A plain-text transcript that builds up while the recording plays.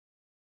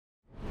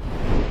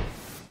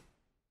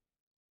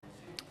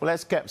Well,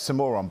 let's get some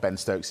more on Ben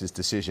Stokes'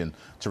 decision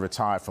to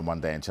retire from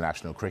one-day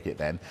international cricket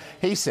then.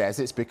 He says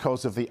it's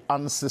because of the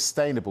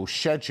unsustainable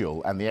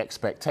schedule and the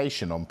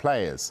expectation on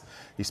players.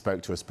 He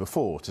spoke to us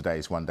before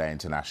today's one-day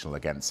international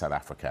against South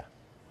Africa.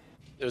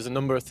 There's a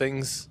number of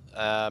things.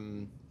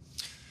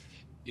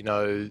 You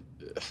know,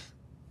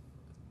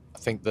 I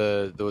think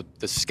the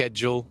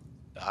schedule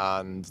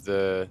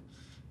and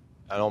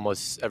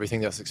almost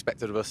everything that's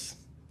expected of us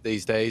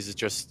these days is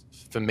just,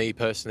 for me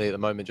personally at the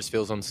moment, just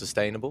feels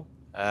unsustainable.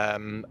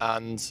 And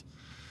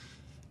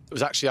it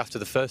was actually after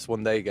the first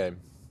one-day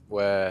game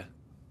where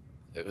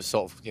it was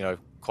sort of,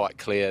 quite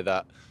clear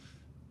that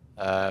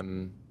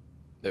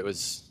it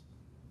was,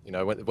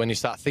 when you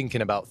start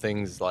thinking about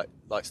things like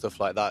stuff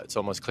like that, it's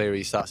almost clear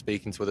you start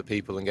speaking to other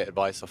people and get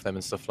advice off them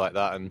and stuff like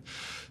that. And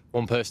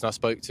one person I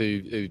spoke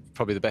to, who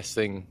probably the best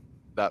thing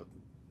that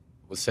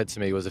was said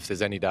to me was, if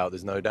there's any doubt,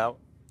 there's no doubt.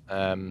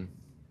 And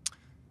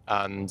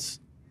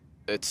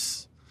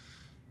it's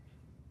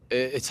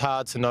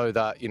hard to know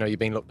that, you're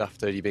being looked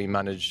after, you're being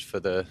managed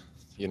for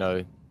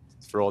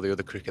for all the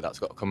other cricket that's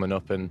got coming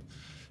up. And,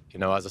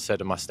 as I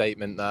said in my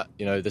statement, that,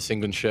 this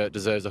England shirt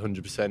deserves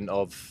 100%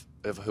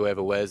 of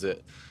whoever wears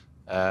it.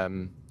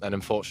 And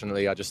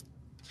unfortunately, I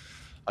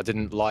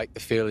didn't like the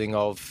feeling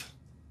of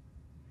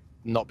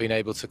not being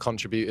able to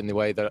contribute in the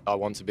way that I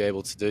want to be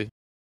able to do.